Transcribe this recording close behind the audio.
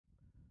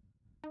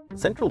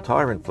Central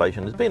tyre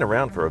inflation has been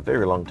around for a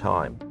very long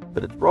time,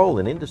 but its role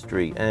in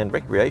industry and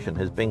recreation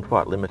has been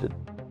quite limited.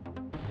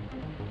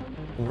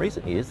 In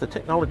recent years, the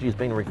technology has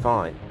been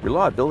refined,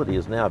 reliability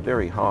is now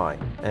very high,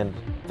 and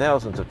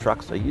thousands of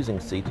trucks are using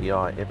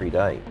CTI every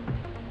day.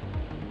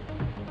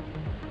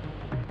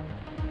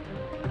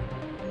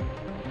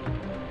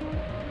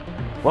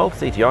 While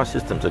CTI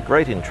systems are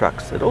great in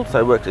trucks, it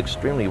also works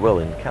extremely well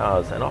in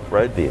cars and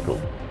off-road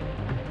vehicles.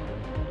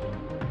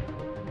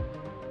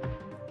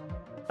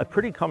 A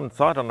pretty common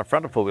sight on the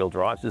front of four-wheel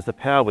drives is the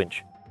power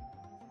winch.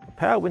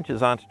 Power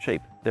winches aren't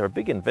cheap. They're a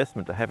big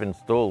investment to have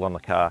installed on the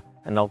car,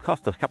 and they'll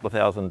cost a couple of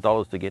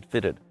 $1,000s to get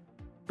fitted,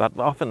 but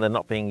often they're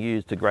not being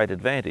used to great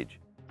advantage.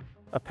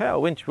 A power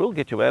winch will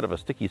get you out of a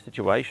sticky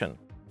situation,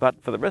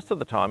 but for the rest of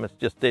the time it's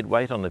just dead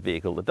weight on the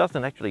vehicle. It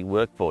doesn't actually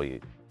work for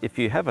you. If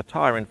you have a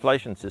tyre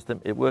inflation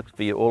system, it works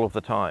for you all of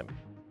the time.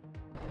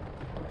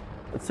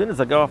 As soon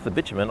as I go off the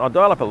bitumen, I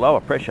dial up a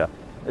lower pressure.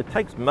 It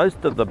takes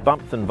most of the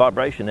bumps and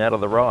vibration out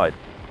of the ride.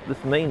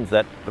 This means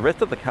that the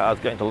rest of the car is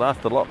going to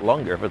last a lot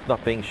longer if it's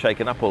not being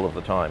shaken up all of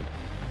the time.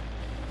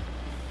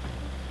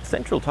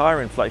 Central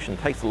tyre inflation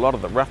takes a lot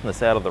of the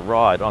roughness out of the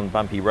ride on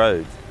bumpy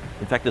roads.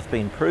 In fact, it's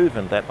been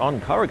proven that on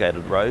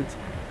corrugated roads,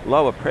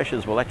 lower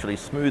pressures will actually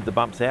smooth the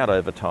bumps out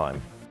over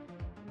time.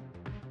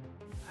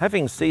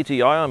 Having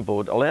CTI on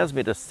board allows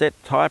me to set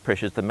tyre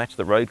pressures to match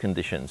the road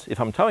conditions. If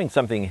I'm towing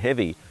something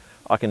heavy,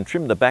 I can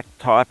trim the back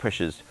tyre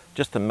pressures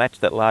just to match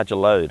that larger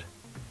load.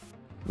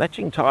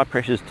 Matching tyre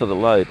pressures to the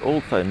load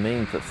also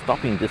means that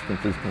stopping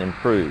distances can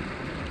improve.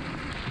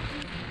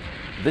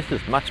 This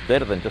is much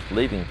better than just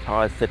leaving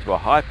tyres set to a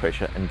high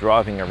pressure and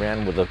driving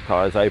around with the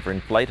tyres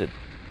overinflated.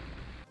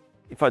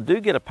 If I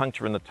do get a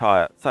puncture in the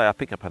tyre, say I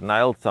pick up a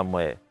nail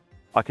somewhere,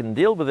 I can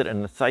deal with it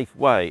in a safe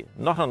way,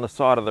 not on the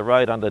side of the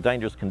road under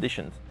dangerous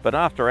conditions, but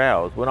after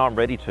hours when I'm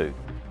ready to.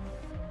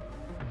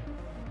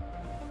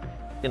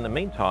 In the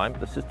meantime,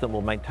 the system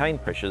will maintain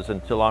pressures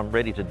until I'm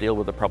ready to deal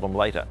with the problem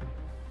later.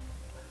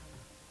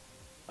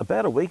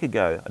 About a week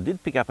ago, I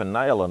did pick up a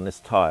nail on this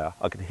tyre.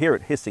 I could hear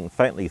it hissing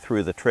faintly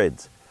through the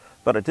treads,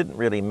 but it didn't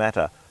really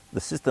matter.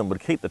 The system would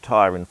keep the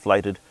tyre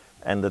inflated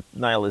and the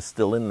nail is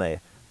still in there.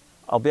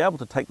 I'll be able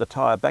to take the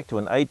tyre back to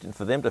an agent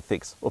for them to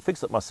fix, or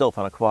fix it myself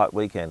on a quiet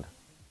weekend.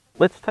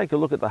 Let's take a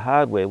look at the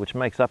hardware which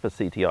makes up a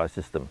CTI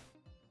system.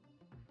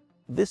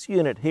 This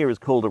unit here is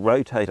called a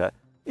rotator.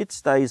 It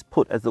stays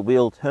put as the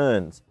wheel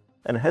turns,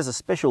 and it has a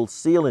special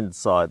seal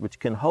inside which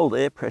can hold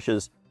air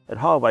pressures at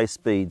highway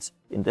speeds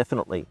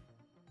indefinitely.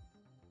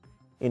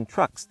 In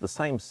trucks, the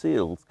same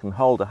seals can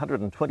hold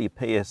 120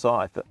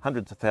 psi for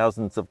hundreds of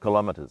thousands of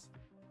kilometres.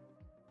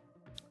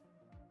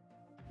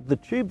 The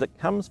tube that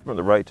comes from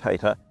the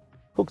rotator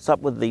hooks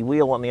up with the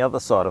wheel on the other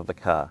side of the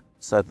car,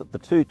 so that the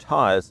two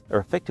tyres are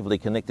effectively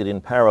connected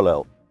in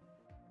parallel.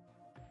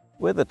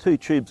 Where the two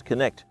tubes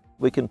connect,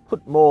 we can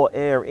put more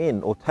air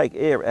in or take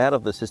air out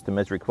of the system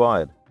as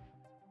required.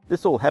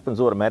 This all happens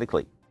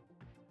automatically.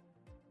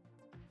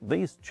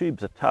 These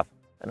tubes are tough,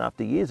 and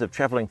after years of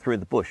travelling through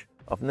the bush,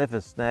 I've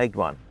never snagged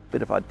one,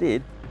 but if I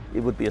did, it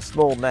would be a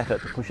small matter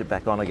to push it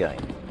back on again.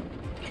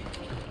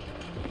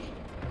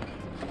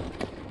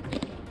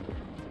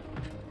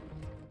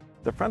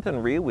 The front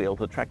and rear wheels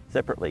are tracked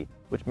separately,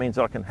 which means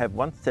I can have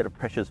one set of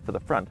pressures for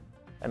the front,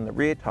 and the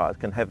rear tyres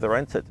can have their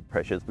own sets of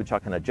pressures which I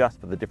can adjust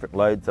for the different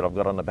loads that I've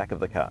got on the back of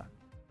the car.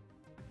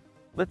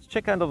 Let's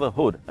check under the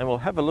hood and we'll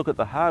have a look at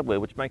the hardware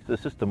which makes the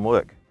system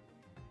work.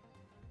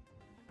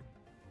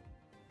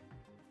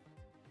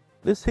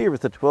 This here is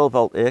the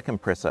 12-volt air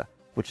compressor,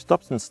 which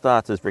stops and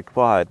starts as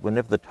required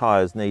whenever the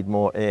tyres need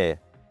more air.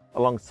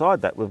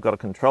 Alongside that, we've got a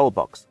control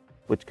box,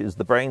 which is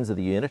the brains of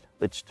the unit,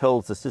 which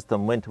tells the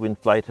system when to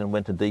inflate and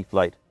when to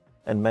deflate,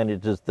 and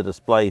manages the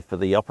display for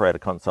the operator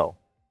console.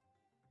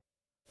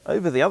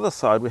 Over the other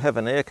side, we have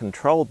an air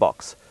control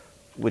box,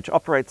 which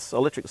operates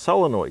electric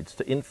solenoids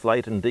to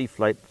inflate and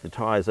deflate the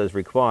tyres as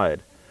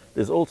required.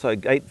 There's also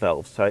gate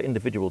valves, so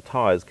individual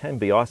tyres can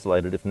be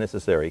isolated if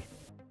necessary.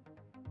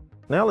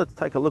 Now let's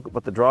take a look at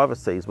what the driver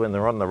sees when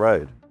they're on the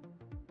road.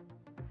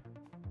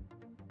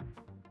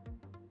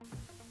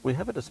 We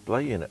have a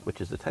display unit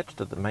which is attached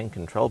to the main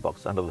control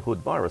box under the hood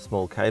via a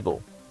small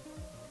cable.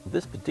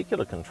 This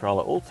particular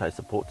controller also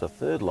supports a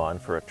third line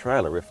for a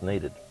trailer if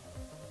needed.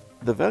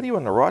 The value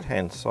on the right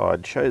hand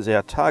side shows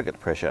our target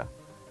pressure.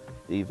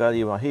 The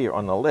value here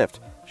on the left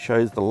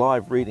shows the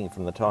live reading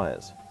from the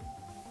tyres.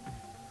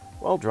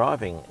 While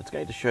driving, it's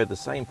going to show the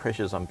same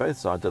pressures on both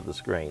sides of the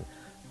screen,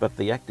 but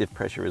the active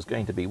pressure is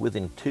going to be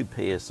within 2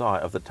 psi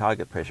of the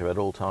target pressure at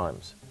all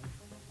times.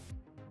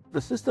 The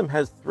system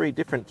has 3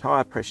 different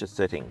tyre pressure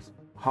settings: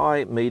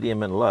 high,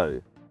 medium and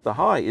low. The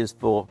high is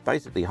for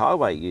basically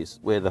highway use,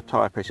 where the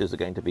tyre pressures are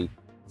going to be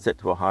set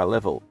to a high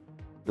level.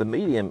 The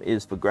medium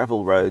is for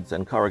gravel roads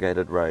and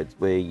corrugated roads,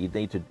 where you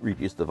need to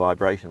reduce the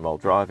vibration while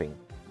driving.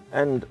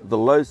 And the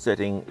low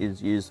setting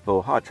is used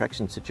for high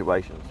traction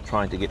situations,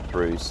 trying to get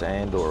through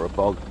sand or a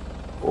bog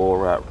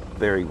or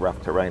very rough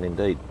terrain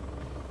indeed.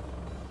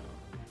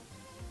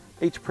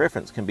 Each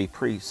preference can be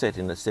preset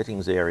in the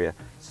settings area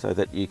so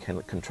that you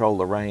can control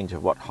the range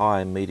of what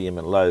high, medium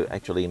and low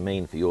actually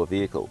mean for your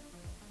vehicle.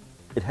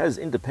 It has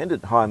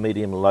independent high,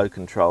 medium and low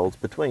controls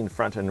between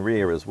front and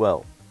rear as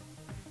well.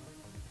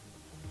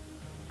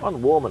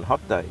 On warm and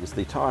hot days,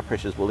 the tyre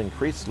pressures will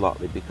increase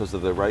slightly because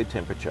of the road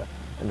temperature,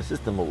 and the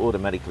system will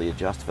automatically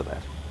adjust for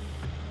that.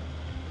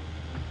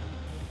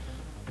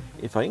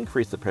 If I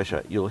increase the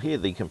pressure, you'll hear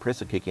the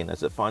compressor kick in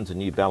as it finds a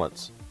new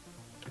balance.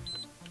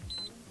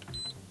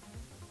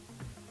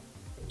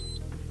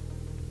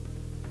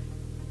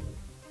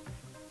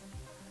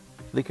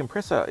 The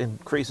compressor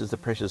increases the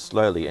pressure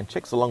slowly and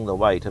checks along the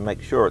way to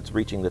make sure it's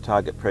reaching the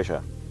target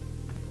pressure.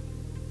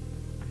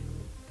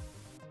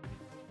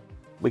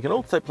 We can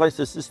also place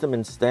the system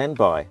in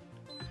standby,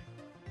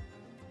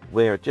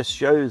 where it just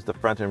shows the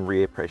front and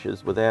rear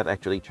pressures without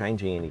actually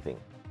changing anything.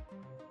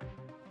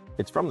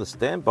 It's from the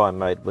standby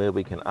mode where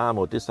we can arm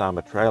or disarm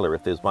a trailer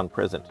if there's one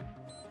present.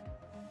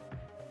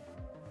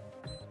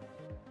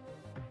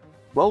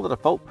 While the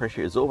default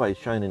pressure is always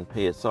shown in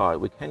PSI,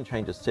 we can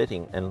change a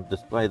setting and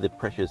display the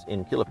pressures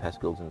in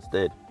kilopascals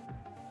instead.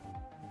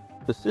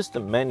 The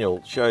system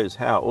manual shows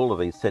how all of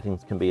these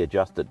settings can be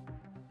adjusted.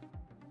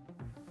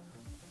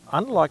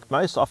 Unlike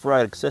most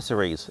off-road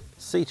accessories,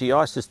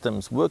 CTI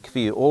systems work for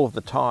you all of the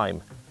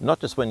time,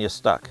 not just when you're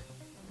stuck.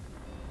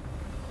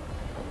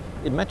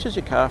 It matches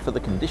your car for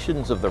the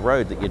conditions of the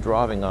road that you're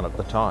driving on at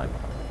the time,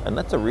 and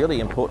that's a really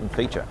important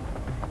feature.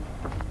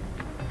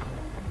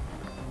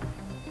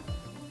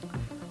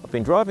 I've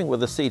been driving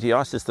with a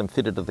CTI system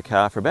fitted to the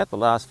car for about the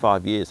last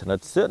 5 years, and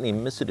I'd certainly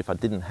miss it if I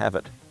didn't have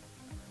it.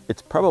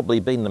 It's probably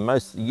been the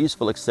most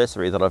useful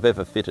accessory that I've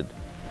ever fitted.